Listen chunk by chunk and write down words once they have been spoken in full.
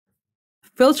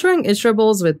Filtering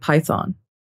iterables with Python.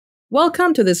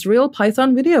 Welcome to this real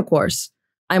Python video course.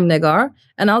 I'm Negar,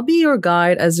 and I'll be your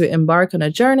guide as we embark on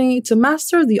a journey to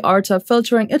master the art of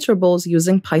filtering iterables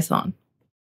using Python.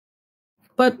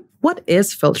 But what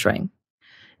is filtering?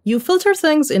 You filter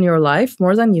things in your life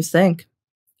more than you think.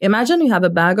 Imagine you have a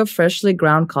bag of freshly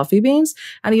ground coffee beans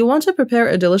and you want to prepare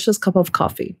a delicious cup of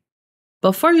coffee.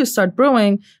 Before you start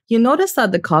brewing, you notice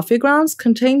that the coffee grounds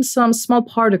contain some small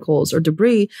particles or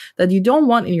debris that you don't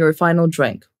want in your final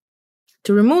drink.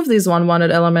 To remove these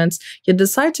unwanted elements, you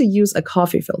decide to use a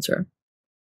coffee filter.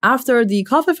 After the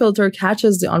coffee filter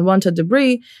catches the unwanted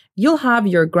debris, you'll have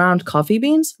your ground coffee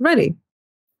beans ready.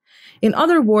 In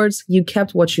other words, you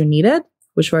kept what you needed,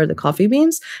 which were the coffee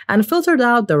beans, and filtered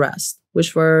out the rest,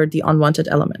 which were the unwanted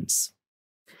elements.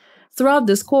 Throughout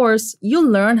this course, you'll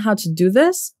learn how to do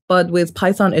this, but with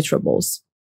Python iterables.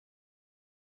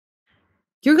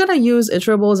 You're going to use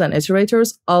iterables and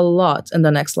iterators a lot in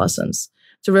the next lessons.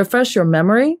 To refresh your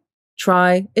memory,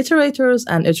 try iterators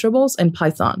and iterables in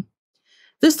Python.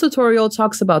 This tutorial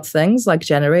talks about things like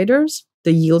generators,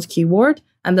 the yield keyword,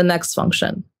 and the next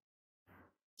function.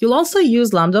 You'll also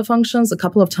use lambda functions a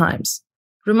couple of times.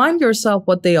 Remind yourself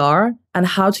what they are and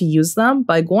how to use them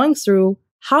by going through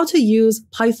how to use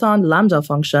Python lambda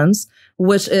functions,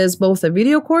 which is both a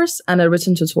video course and a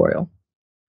written tutorial.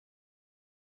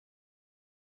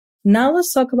 Now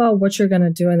let's talk about what you're going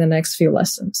to do in the next few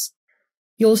lessons.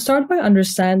 You'll start by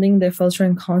understanding the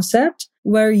filtering concept,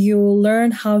 where you'll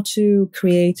learn how to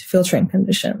create filtering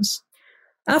conditions.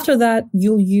 After that,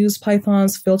 you'll use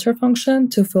Python's filter function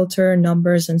to filter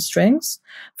numbers and strings.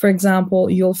 For example,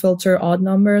 you'll filter odd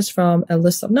numbers from a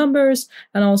list of numbers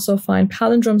and also find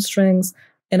palindrome strings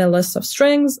in a list of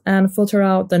strings and filter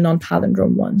out the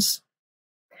non-palindrome ones.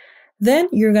 Then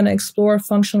you're going to explore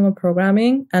functional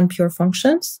programming and pure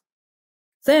functions.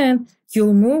 Then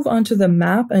you'll move on to the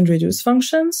map and reduce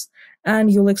functions,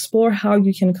 and you'll explore how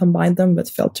you can combine them with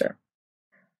filter.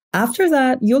 After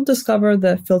that, you'll discover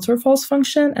the filter false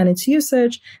function and its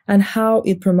usage and how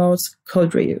it promotes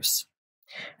code reuse.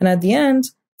 And at the end,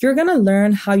 you're going to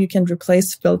learn how you can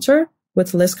replace filter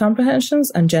with list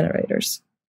comprehensions and generators.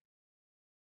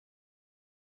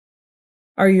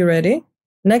 Are you ready?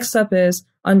 Next step is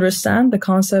understand the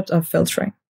concept of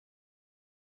filtering.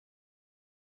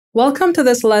 Welcome to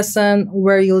this lesson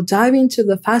where you'll dive into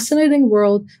the fascinating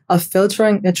world of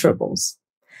filtering iterables.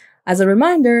 As a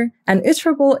reminder, an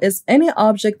iterable is any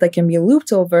object that can be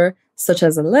looped over, such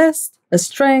as a list, a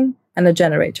string, and a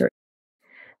generator.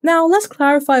 Now, let's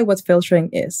clarify what filtering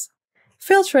is.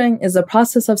 Filtering is the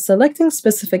process of selecting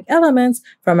specific elements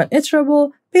from an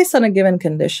iterable based on a given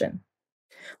condition.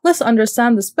 Let's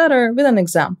understand this better with an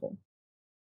example.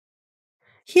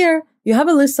 Here, you have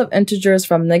a list of integers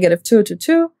from -2 to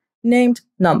 2 named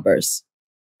numbers.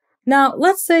 Now,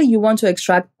 let's say you want to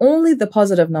extract only the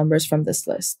positive numbers from this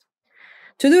list.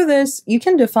 To do this, you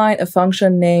can define a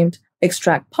function named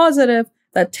extractPositive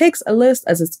that takes a list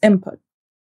as its input.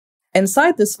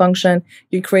 Inside this function,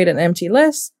 you create an empty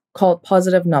list called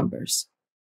positive numbers.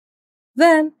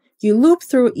 Then, you loop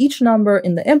through each number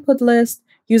in the input list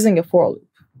using a for loop.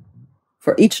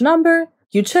 For each number,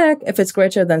 you check if it's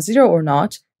greater than 0 or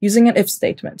not using an if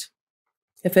statement.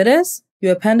 If it is, you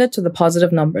append it to the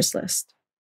positive numbers list.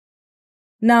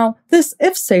 Now, this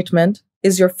if statement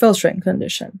is your filtering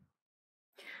condition.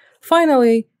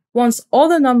 Finally, once all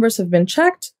the numbers have been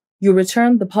checked, you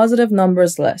return the positive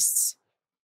numbers lists.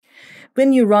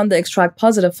 When you run the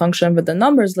extractPositive function with the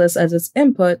numbers list as its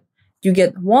input, you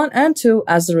get 1 and 2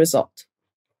 as the result.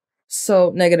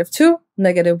 So -2,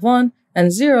 -1,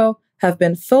 and 0 have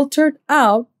been filtered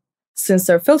out since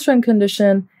their filtering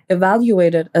condition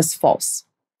evaluated as false.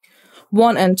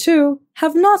 1 and 2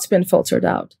 have not been filtered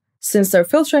out since their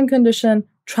filtering condition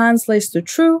translates to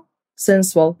true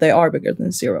since, well, they are bigger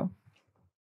than 0.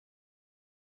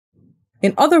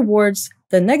 In other words,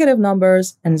 the negative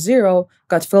numbers and 0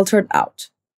 got filtered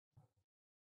out.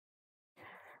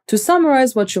 To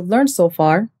summarize what you've learned so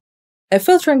far, a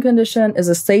filtering condition is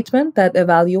a statement that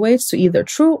evaluates to either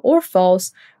true or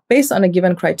false based on a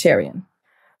given criterion.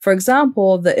 For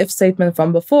example, the if statement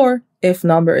from before, if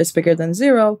number is bigger than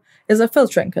 0, is a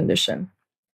filtering condition.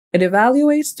 It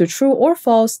evaluates to true or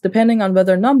false depending on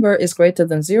whether number is greater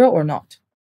than 0 or not.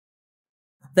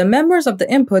 The members of the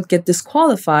input get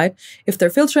disqualified if their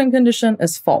filtering condition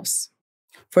is false.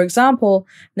 For example,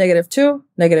 -2,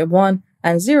 -1,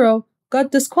 and 0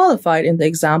 got disqualified in the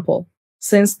example,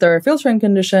 since their filtering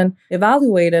condition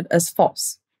evaluated as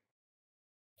false.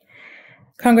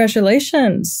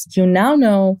 Congratulations! You now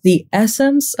know the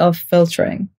essence of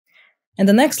filtering. In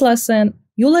the next lesson,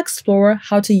 you'll explore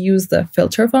how to use the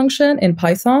filter function in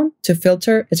Python to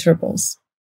filter iterables.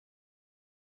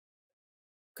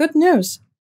 Good news!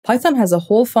 Python has a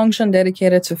whole function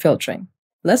dedicated to filtering.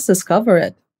 Let's discover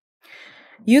it.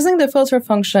 Using the filter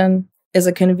function is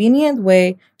a convenient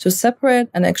way to separate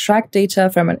and extract data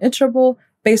from an iterable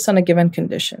based on a given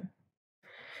condition.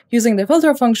 Using the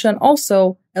filter function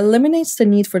also eliminates the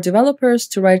need for developers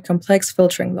to write complex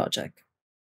filtering logic.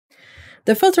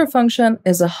 The filter function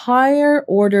is a higher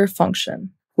order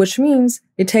function, which means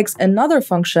it takes another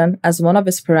function as one of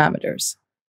its parameters.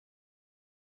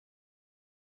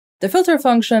 The filter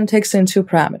function takes in two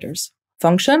parameters,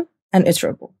 function and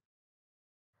iterable.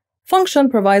 Function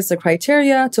provides the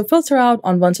criteria to filter out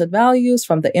unwanted values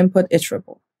from the input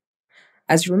iterable.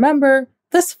 As you remember,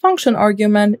 this function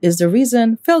argument is the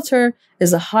reason filter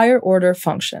is a higher order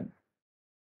function.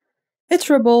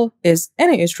 Iterable is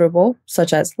any iterable,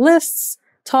 such as lists,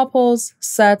 tuples,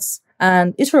 sets,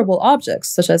 and iterable objects,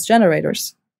 such as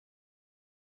generators.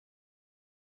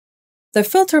 The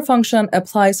filter function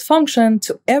applies function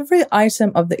to every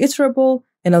item of the iterable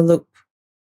in a loop.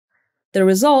 The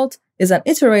result is an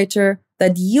iterator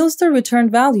that yields the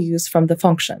returned values from the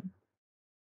function.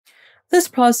 This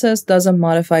process doesn't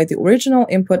modify the original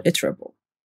input iterable.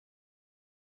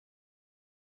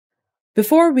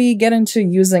 Before we get into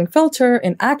using filter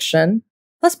in action,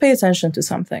 let's pay attention to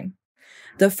something.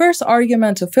 The first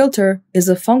argument to filter is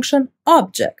a function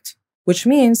object, which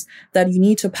means that you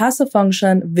need to pass a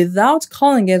function without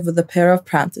calling it with a pair of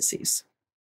parentheses.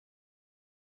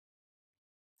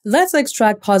 Let's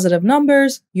extract positive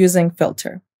numbers using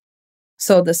filter.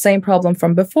 So the same problem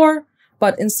from before,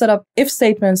 but instead of if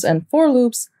statements and for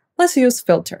loops, let's use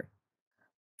filter.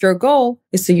 Your goal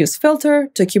is to use filter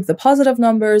to keep the positive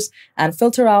numbers and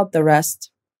filter out the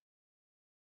rest.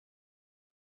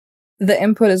 The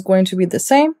input is going to be the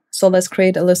same, so let's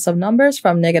create a list of numbers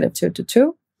from -2 to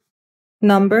 2.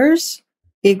 Numbers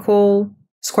equal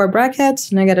square brackets,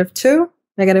 -2,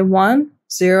 -1,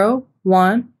 0,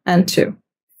 1, and 2.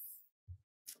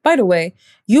 By the way,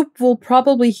 you will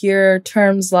probably hear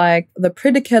terms like the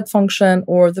predicate function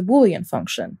or the Boolean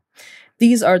function.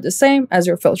 These are the same as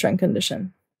your filtering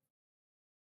condition.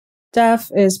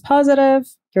 Def is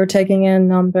positive. You're taking in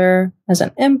number as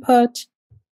an input.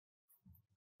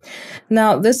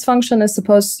 Now, this function is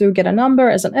supposed to get a number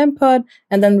as an input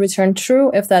and then return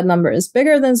true if that number is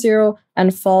bigger than 0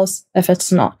 and false if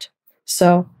it's not.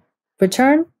 So,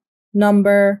 return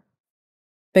number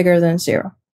bigger than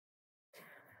 0.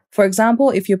 For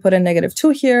example, if you put in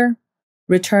 -2 here,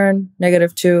 return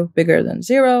 -2 bigger than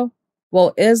 0.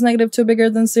 Well, is -2 bigger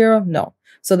than 0? No.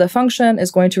 So the function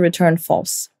is going to return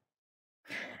false.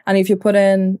 And if you put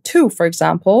in 2, for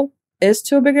example, is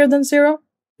 2 bigger than 0?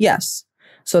 Yes.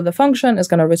 So the function is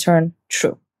going to return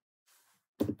true.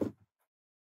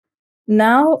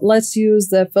 Now let's use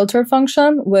the filter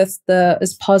function with the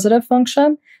isPositive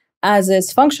function as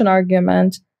its function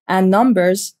argument and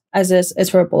numbers as its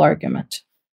iterable argument.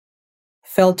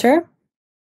 Filter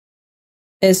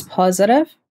isPositive.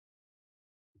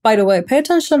 By the way, pay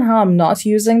attention how I'm not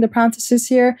using the parentheses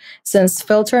here, since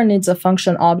filter needs a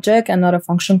function object and not a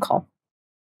function call.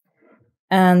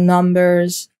 And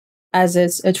numbers as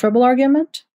its iterable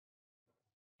argument.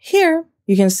 Here,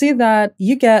 you can see that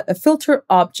you get a filter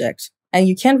object, and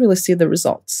you can't really see the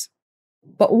results.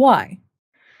 But why?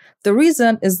 The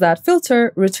reason is that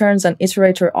filter returns an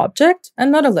iterator object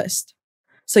and not a list.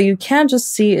 So you can't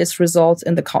just see its result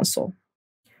in the console.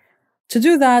 To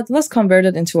do that, let's convert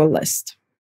it into a list.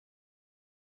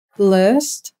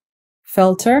 List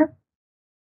filter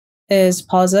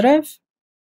isPositive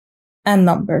and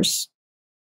numbers.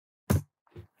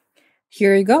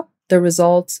 Here you go. The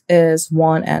result is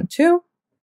 1 and 2.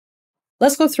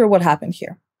 Let's go through what happened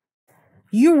here.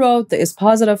 You wrote the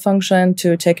isPositive function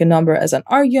to take a number as an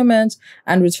argument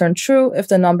and return true if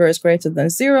the number is greater than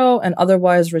 0 and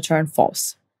otherwise return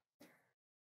false.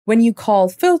 When you call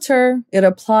filter, it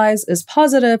applies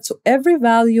isPositive to every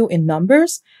value in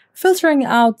numbers, filtering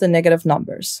out the negative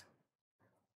numbers.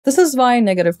 This is why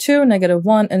 -2,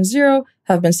 -1, and 0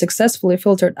 have been successfully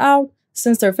filtered out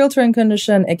since their filtering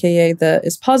condition, aka the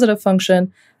isPositive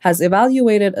function, has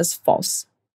evaluated as false.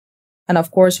 And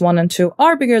of course, 1 and 2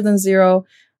 are bigger than 0,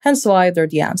 hence why they're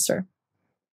the answer.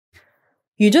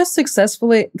 You just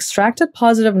successfully extracted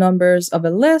positive numbers of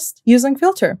a list using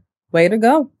filter. Way to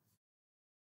go!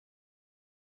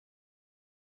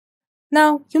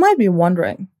 Now, you might be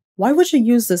wondering, why would you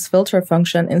use this filter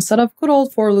function instead of good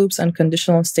old for loops and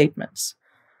conditional statements?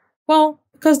 Well,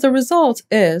 because the result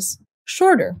is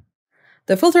shorter.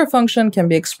 The filter function can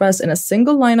be expressed in a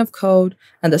single line of code,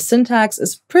 and the syntax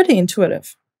is pretty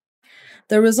intuitive.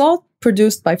 The result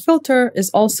produced by filter is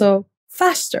also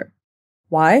faster.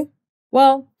 Why?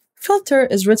 Well, filter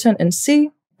is written in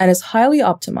C and is highly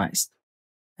optimized.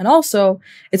 And also,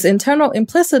 its internal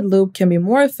implicit loop can be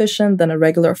more efficient than a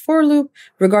regular for loop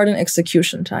regarding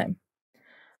execution time.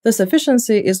 This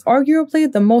efficiency is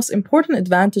arguably the most important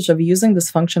advantage of using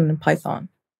this function in Python.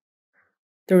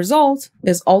 The result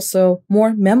is also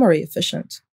more memory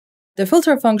efficient. The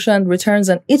filter function returns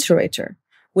an iterator,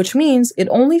 which means it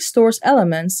only stores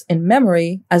elements in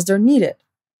memory as they're needed.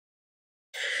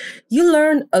 You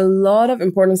learned a lot of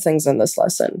important things in this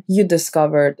lesson. You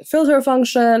discovered the filter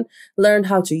function, learned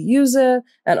how to use it,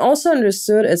 and also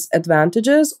understood its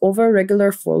advantages over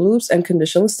regular for loops and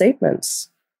conditional statements.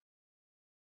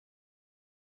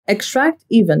 Extract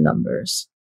even numbers.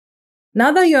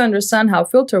 Now that you understand how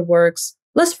filter works,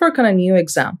 let's work on a new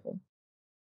example.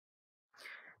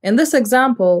 In this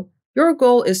example, your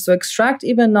goal is to extract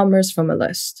even numbers from a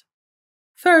list.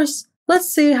 First,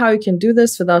 let's see how you can do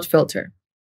this without filter.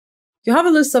 You have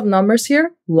a list of numbers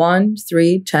here, 1,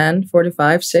 3, 10,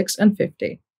 45, 6, and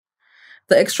 50.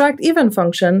 The extract even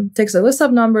function takes a list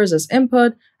of numbers as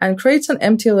input and creates an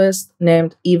empty list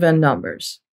named even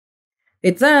numbers.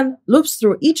 It then loops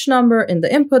through each number in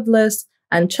the input list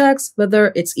and checks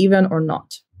whether it's even or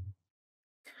not.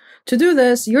 To do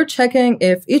this, you're checking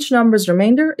if each number's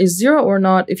remainder is 0 or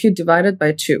not if you divide it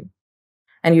by 2.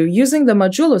 And you're using the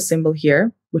modulo symbol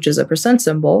here, which is a percent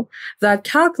symbol, that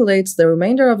calculates the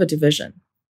remainder of a division.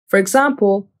 For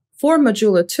example, 4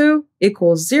 modulo 2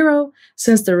 equals 0,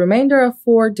 since the remainder of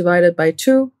 4 divided by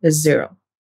 2 is 0.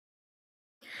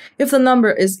 If the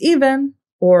number is even,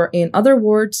 or in other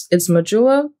words, its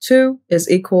modulo 2 is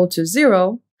equal to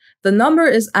 0, the number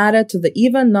is added to the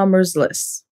even numbers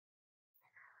list.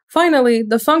 Finally,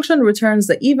 the function returns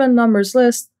the even numbers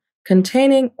list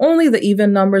containing only the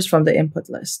even numbers from the input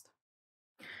list.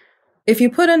 If you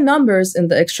put in numbers in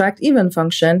the extract even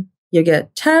function, you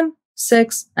get 10,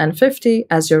 6, and 50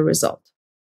 as your result.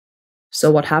 So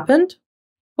what happened?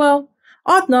 Well,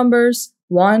 odd numbers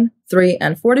 1, 3,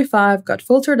 and 45 got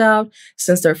filtered out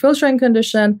since their filtering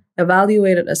condition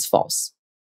evaluated as false.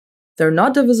 They're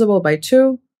not divisible by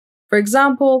 2. For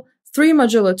example, 3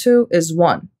 modulo 2 is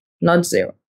 1, not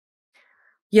 0.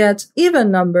 Yet,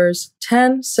 even numbers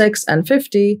 10, 6, and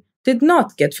 50 did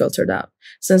not get filtered out,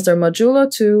 since their modulo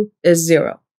 2 is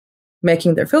 0,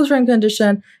 making their filtering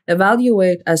condition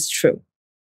evaluate as true.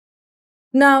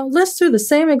 Now, let's do the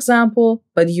same example,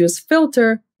 but use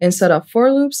filter instead of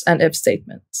for loops and if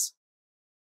statements.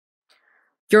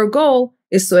 Your goal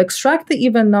is to extract the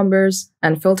even numbers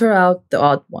and filter out the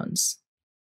odd ones.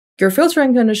 Your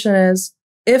filtering condition is,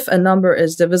 if a number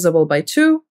is divisible by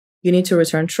 2, you need to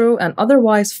return true and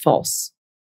otherwise false.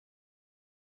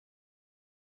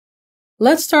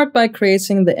 Let's start by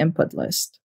creating the input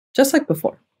list, just like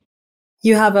before.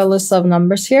 You have a list of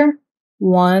numbers here,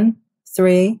 1,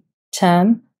 3,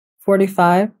 10,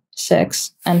 45,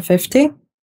 6, and 50.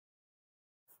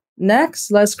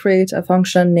 Next, let's create a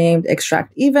function named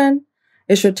extract even.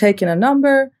 It should take in a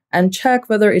number and check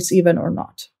whether it's even or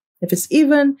not. If it's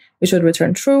even, it should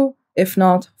return true. If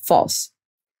not, false.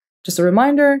 Just a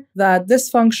reminder that this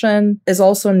function is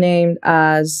also named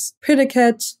as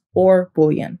predicate or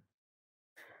boolean.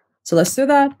 So let's do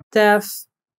that. Def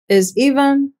is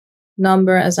even,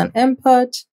 number as an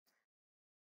input,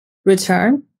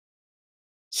 return.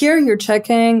 Here you're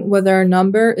checking whether a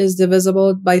number is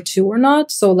divisible by 2 or not.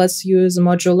 So let's use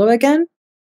modulo again.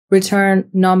 Return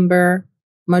number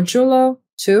modulo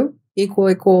 2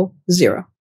 equal 0.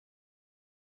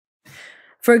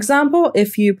 For example,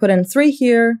 if you put in 3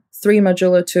 here, 3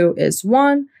 modulo 2 is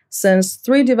 1, since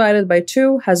 3 divided by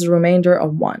 2 has a remainder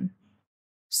of 1.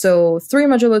 So 3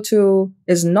 modulo 2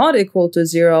 is not equal to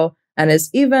 0 and is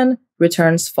even,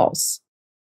 returns false.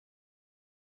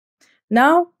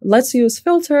 Now, let's use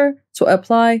filter to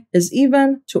apply is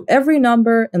even to every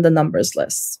number in the numbers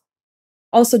list.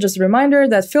 Also, just a reminder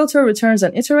that filter returns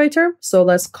an iterator, so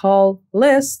let's call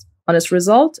list on its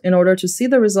result in order to see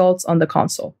the results on the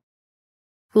console.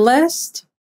 List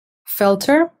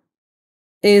filter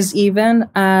is even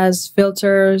as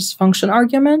filter's function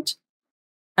argument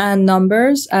and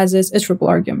numbers as its iterable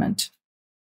argument.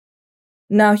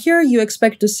 Now here you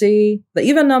expect to see the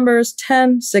even numbers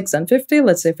 10, 6, and 50.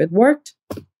 Let's see if it worked.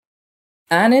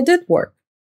 And it did work.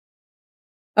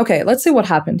 Okay, let's see what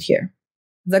happened here.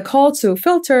 The call to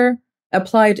filter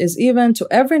applied is even to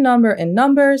every number in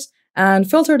numbers and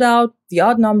filtered out the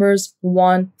odd numbers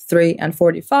 1, 3, and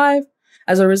 45.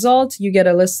 As a result, you get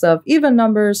a list of even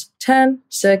numbers 10,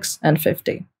 6, and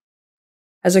 50.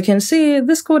 As you can see,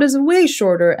 this code is way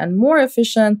shorter and more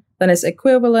efficient than its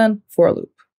equivalent for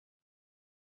loop.